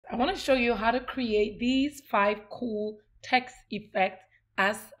I want to show you how to create these 5 cool text effects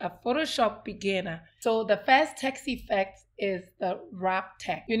as a Photoshop beginner. So the first text effect is the wrap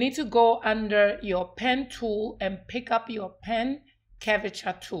text. You need to go under your pen tool and pick up your pen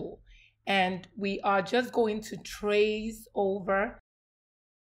curvature tool. And we are just going to trace over.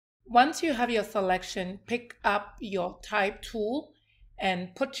 Once you have your selection, pick up your type tool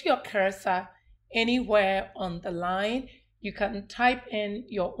and put your cursor anywhere on the line. You can type in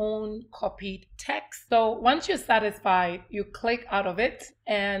your own copied text. So once you're satisfied, you click out of it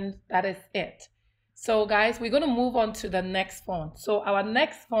and that is it. So guys, we're going to move on to the next font. So our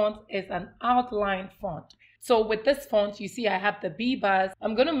next font is an outline font. So with this font, you see I have the B bars.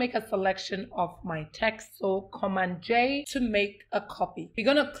 I'm going to make a selection of my text. So Command J to make a copy.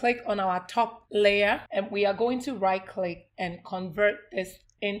 We're going to click on our top layer and we are going to right click and convert this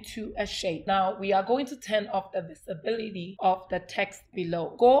into a shape. Now we are going to turn off the visibility of the text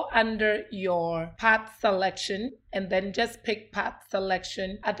below. Go under your path selection and then just pick path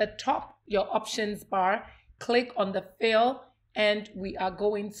selection. At the top, your options bar, click on the fill and we are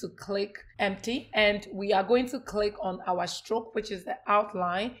going to click empty and we are going to click on our stroke, which is the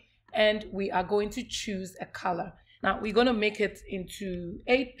outline, and we are going to choose a color. Now we're going to make it into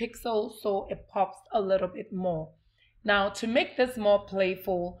 8 pixels so it pops a little bit more. Now to make this more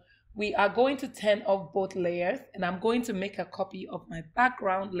playful, we are going to turn off both layers and I'm going to make a copy of my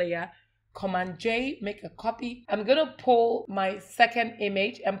background layer. Command J, make a copy. I'm going to pull my second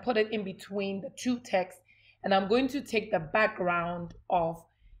image and put it in between the 2 texts and I'm going to take the background of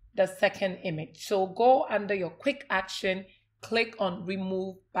the second image. So go under your quick action, click on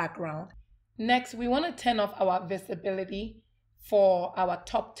remove background. Next, we want to turn off our visibility for our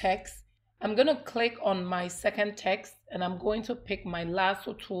top text. I'm going to click on my second text and I'm going to pick my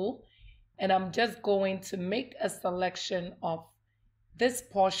lasso tool and I'm just going to make a selection of this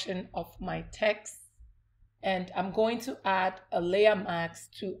portion of my text and I'm going to add a layer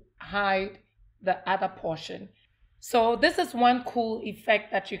mask to hide the other portion. So this is one cool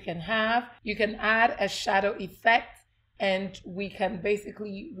effect that you can have. You can add a shadow effect and we can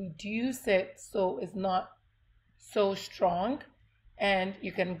basically reduce it so it's not so strong. And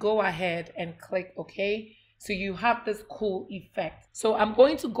you can go ahead and click OK. So you have this cool effect. So I'm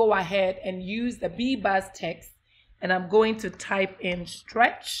going to go ahead and use the B bars text and I'm going to type in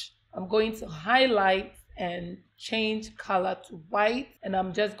stretch. I'm going to highlight and change color to white and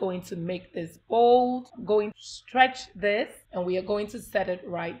I'm just going to make this bold. I'm going to stretch this and we are going to set it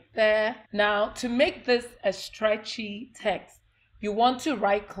right there. Now to make this a stretchy text, you want to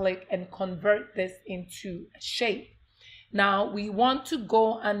right click and convert this into a shape. Now we want to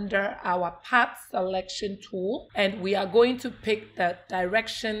go under our path selection tool and we are going to pick the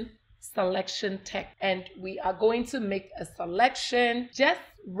direction selection text and we are going to make a selection just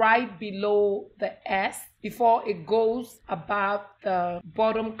right below the S before it goes above the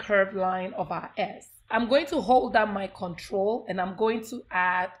bottom curved line of our S. I'm going to hold down my control and I'm going to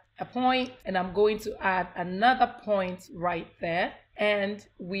add a point and I'm going to add another point right there. And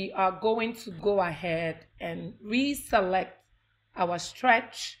we are going to go ahead and reselect our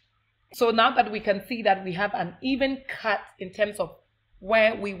stretch. So now that we can see that we have an even cut in terms of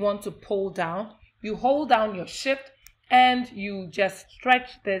where we want to pull down, you hold down your shift and you just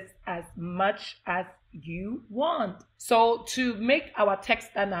stretch this as much as you want. So to make our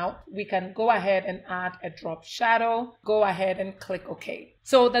text stand out, we can go ahead and add a drop shadow, go ahead and click OK.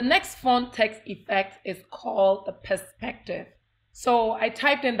 So the next font text effect is called the perspective. So I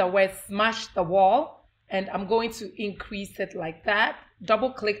typed in the word smash the wall and I'm going to increase it like that. Double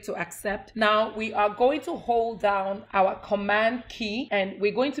click to accept. Now we are going to hold down our command key and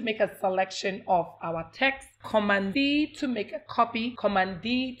we're going to make a selection of our text. Command D to make a copy. Command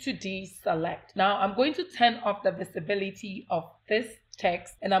D to deselect. Now I'm going to turn off the visibility of this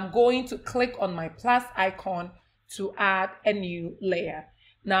text and I'm going to click on my plus icon to add a new layer.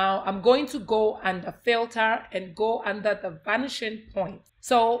 Now I'm going to go under filter and go under the vanishing point.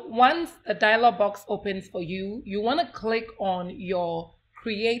 So once the dialog box opens for you, you want to click on your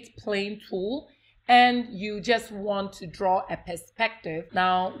create plane tool and you just want to draw a perspective.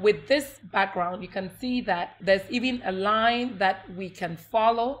 Now with this background, you can see that there's even a line that we can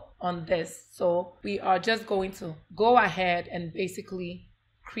follow on this. So we are just going to go ahead and basically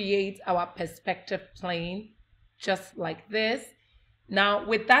create our perspective plane just like this. Now,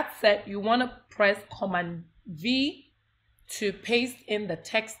 with that said, you want to press Command V to paste in the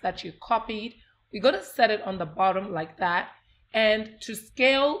text that you copied. We're going to set it on the bottom like that. And to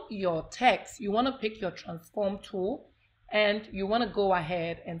scale your text, you want to pick your transform tool and you want to go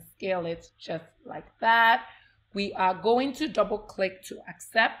ahead and scale it just like that. we are going to double click to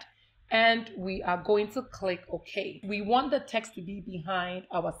accept, and we are going to click OK. We want the text to be behind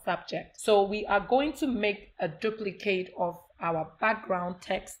our subject. So we are going to make a duplicate of our background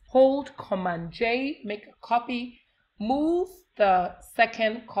text. Hold Command J, make a copy, move the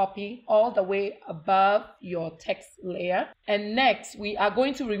second copy all the way above your text layer. And next, we are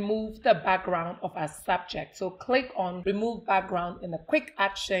going to remove the background of our subject. So click on Remove Background in a quick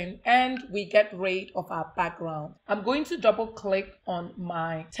action, and we get rid of our background. I'm going to double click on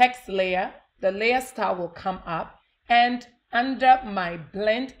my text layer. The layer style will come up, and under my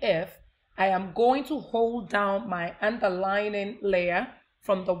Blend If, I am going to hold down my underlining layer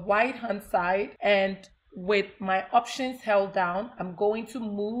from the right hand side, and with my options held down, I'm going to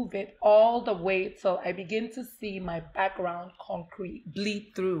move it all the way till I begin to see my background concrete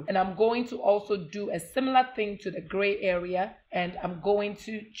bleed through. And I'm going to also do a similar thing to the gray area, and I'm going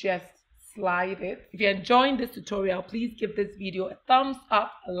to just slide it. If you're enjoying this tutorial, please give this video a thumbs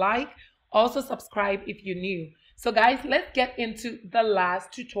up, a like, also subscribe if you're new. So guys, let's get into the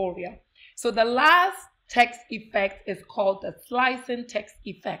last tutorial. So the last text effect is called the slicing text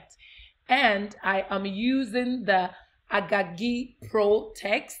effect. And I am using the Agagi Pro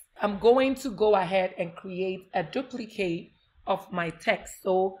text. I'm going to go ahead and create a duplicate of my text.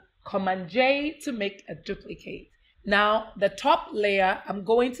 So Command J to make a duplicate. Now the top layer, I'm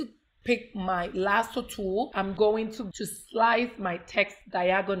going to pick my lasso tool. I'm going to slice my text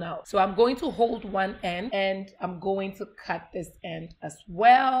diagonal. So I'm going to hold one end, and I'm going to cut this end as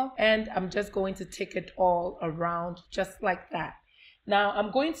well. And I'm just going to take it all around just like that. Now I'm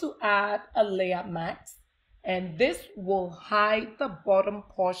going to add a layer mask, and this will hide the bottom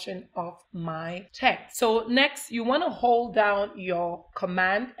portion of my text. So next, you want to hold down your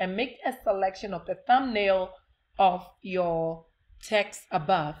command and make a selection of the thumbnail of your text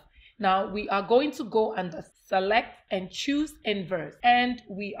above. Now we are going to go under select and choose inverse, and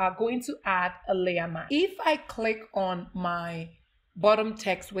we are going to add a layer mask. If I click on my bottom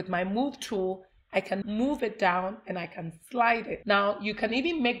text with my move tool, I can move it down and I can slide it. Now you can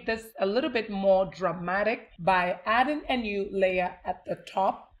even make this a little bit more dramatic by adding a new layer at the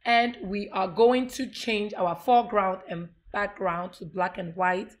top, and we are going to change our foreground and background to black and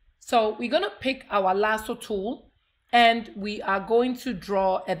white. So we're going to pick our lasso tool, and we are going to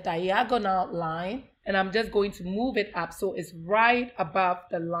draw a diagonal line, and I'm just going to move it up so it's right above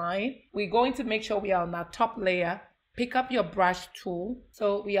the line. We're going to make sure we are on our top layer. Pick up your brush tool.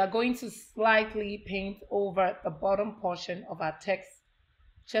 So we are going to slightly paint over the bottom portion of our text,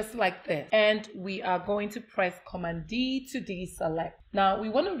 just like this. And we are going to press Command D to deselect. Now we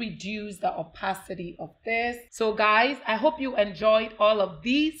want to reduce the opacity of this. So guys, I hope you enjoyed all of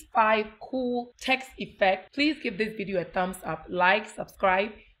these 5 cool text effects. Please give this video a thumbs up, like,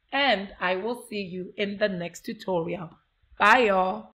 subscribe, and I will see you in the next tutorial. Bye y'all.